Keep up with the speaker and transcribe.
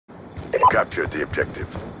Capture the objective.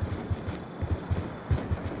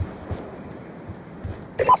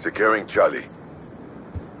 Securing Charlie.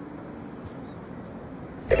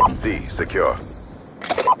 C secure.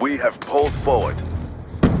 We have pulled forward.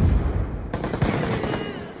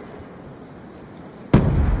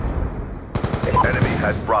 Enemy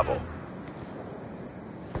has Bravo.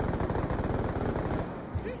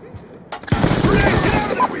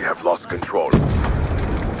 We have lost control.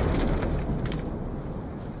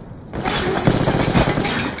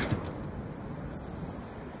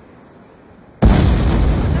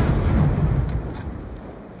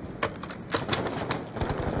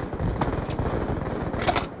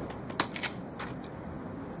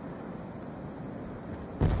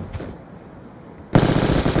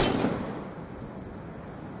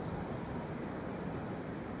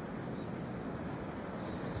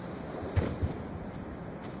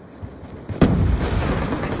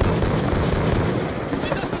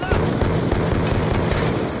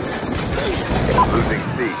 Losing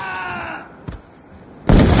C.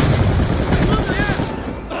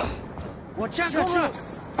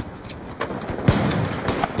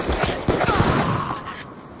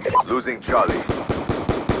 Losing Charlie.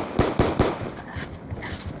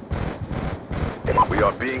 We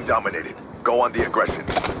are being dominated. Go on the aggression.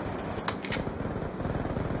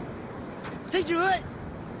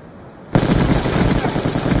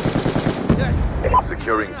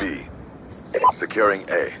 Securing B. Securing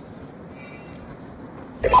A.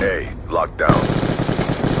 A, locked down.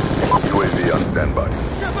 UAV on standby.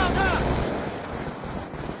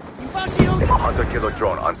 Hunter killer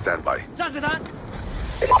drone on standby.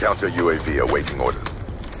 Counter UAV awaiting orders.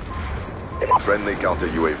 Friendly counter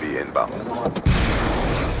UAV inbound.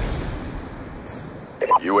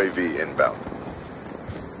 UAV inbound.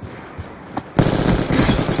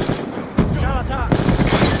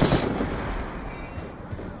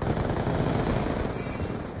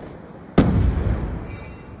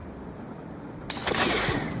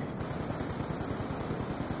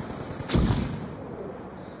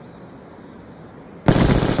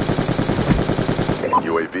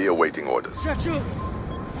 UAV awaiting orders.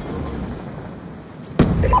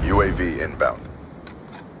 UAV inbound.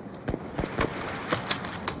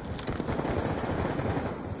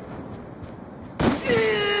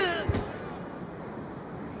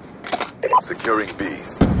 Securing B.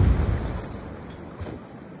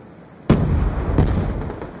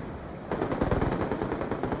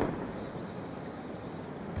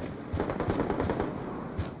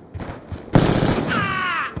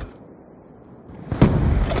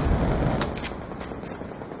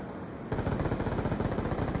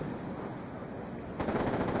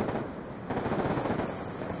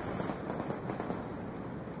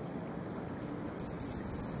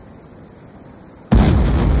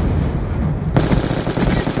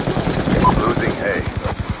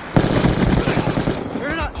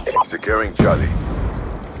 Securing Charlie.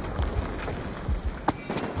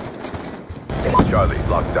 Charlie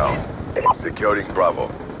locked down. Securing Bravo.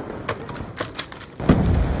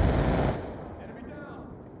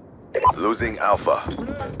 Losing Alpha.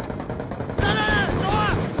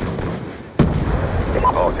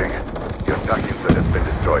 Halting. Your attack insert has been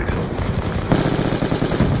destroyed.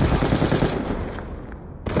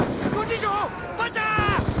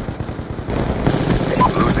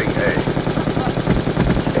 Losing A.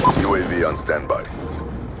 UAV on standby.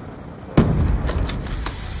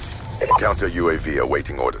 Counter UAV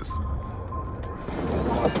awaiting orders.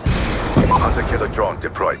 Hunter killer drone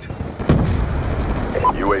deployed.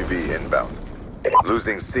 UAV inbound.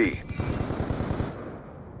 Losing C.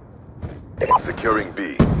 Securing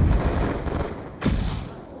B.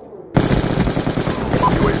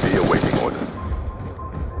 UAV awaiting orders.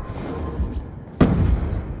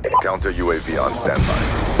 Counter UAV on standby.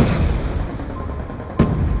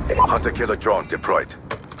 Hunter killer drone deployed.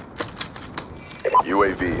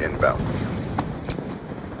 UAV inbound.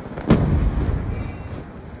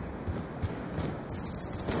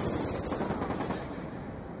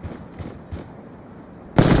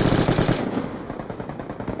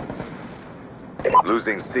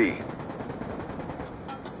 Losing C.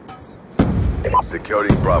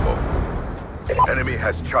 Securing Bravo. Enemy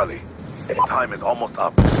has Charlie. Time is almost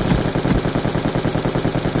up.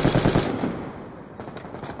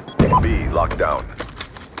 B locked down.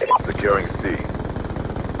 Securing C.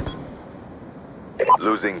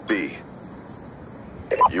 Losing B.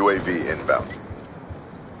 UAV inbound.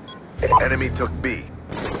 Enemy took B.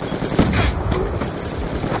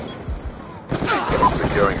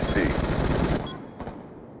 Securing C.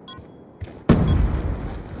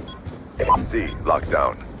 C locked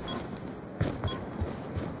down.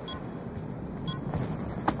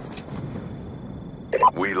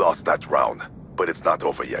 We lost that round, but it's not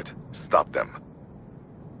over yet. Stop them.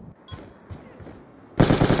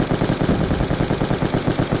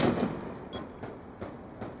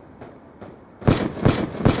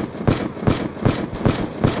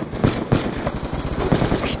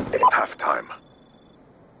 Halftime.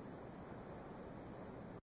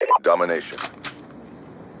 Domination.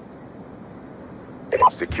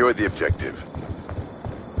 Secure the objective.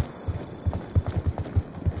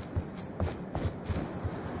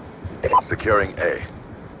 Securing A.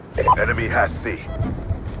 Enemy has C.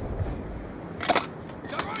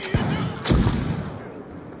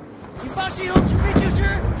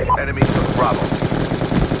 Enemy took Bravo.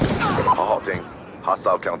 Halting.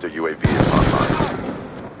 Hostile counter UAV is online.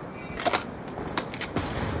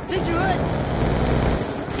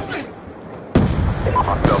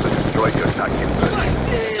 Hostiles have destroyed your attack insert.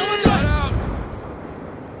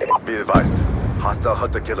 Be advised. Hostile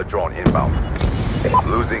hunter-killer drone inbound.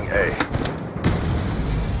 Losing A.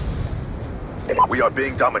 We are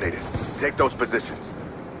being dominated. Take those positions.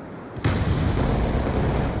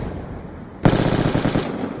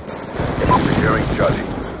 Securing Charlie.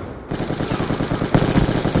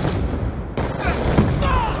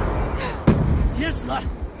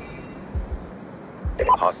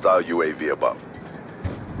 Hostile UAV above.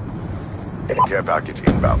 Care package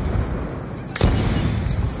inbound.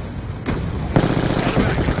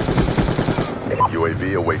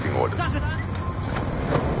 UAV awaiting orders.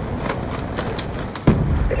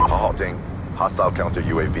 Halting. Hostile counter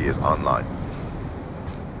UAV is online.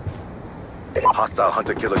 Hostile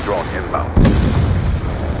hunter-killer drone inbound.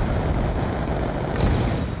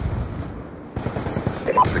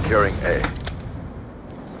 Securing A.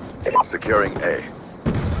 Securing A.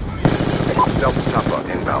 Stealth chopper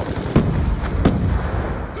inbound.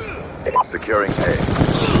 Securing A.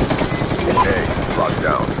 A locked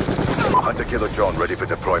down. Hunter-killer drone ready for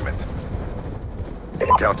deployment.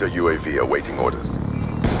 Counter UAV awaiting orders.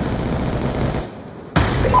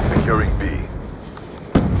 Securing B.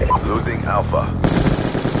 Losing Alpha.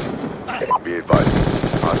 Be advised.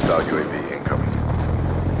 Hostile UAV incoming.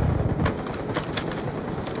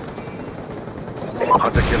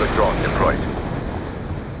 Hunter-killer drone deployed.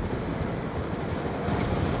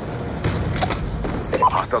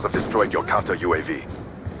 Hostiles have destroyed your counter UAV.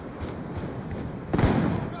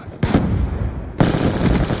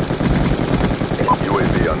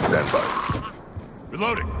 UAV on standby.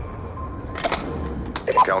 Reloading.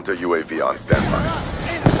 Counter UAV on standby.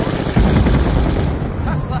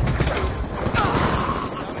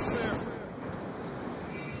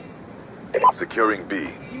 Securing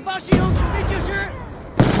B.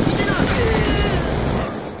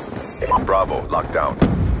 Bravo, locked down.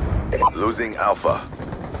 Losing Alpha.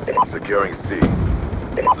 Securing C.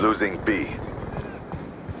 Losing B.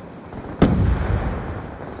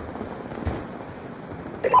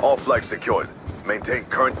 All flags secured. Maintain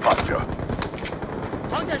current posture.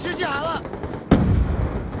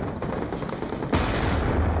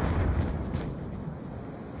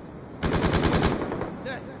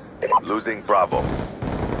 Losing Bravo.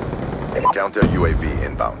 Counter UAV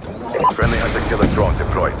inbound. Friendly hunter-killer drone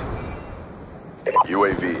deployed.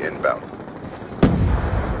 UAV inbound.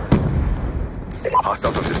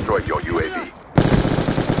 Hostiles have destroyed your UAV.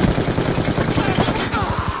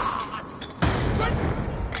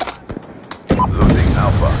 Losing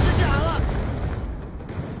Alpha.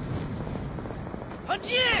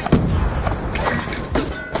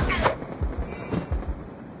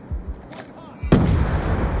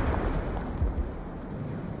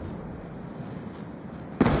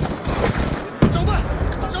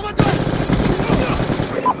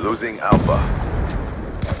 Losing Alpha.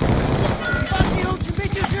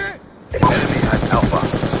 Enemy has Alpha.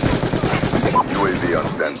 UAV on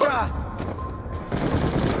standby.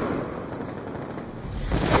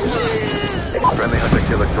 Friendly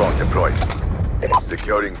hunter-killer drone deployed.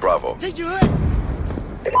 Securing Bravo.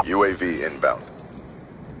 UAV inbound.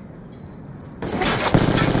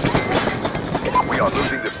 We are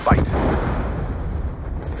losing this fight.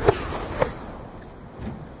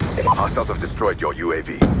 Hostiles have destroyed your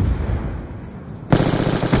UAV.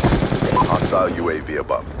 Hostile UAV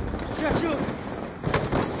above.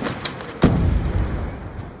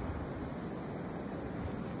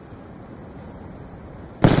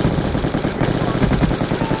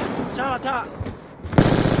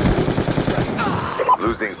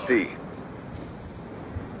 Losing C.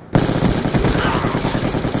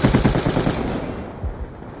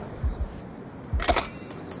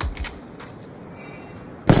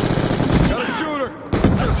 Got a shooter.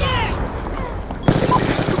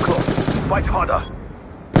 Too close. Fight harder.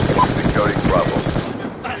 Securing Bravo.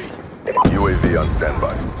 UAV UAV on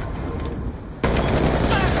standby.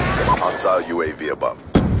 Hostile UAV above.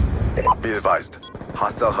 Be advised.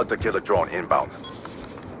 Hostile hunter-killer drone inbound.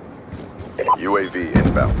 UAV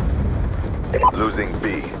inbound. Losing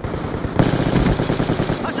B.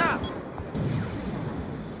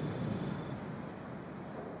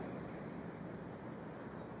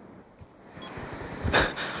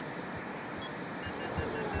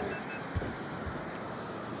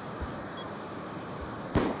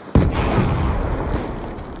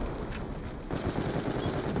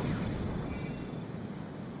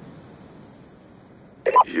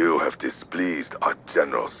 You have displeased our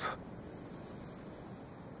generals.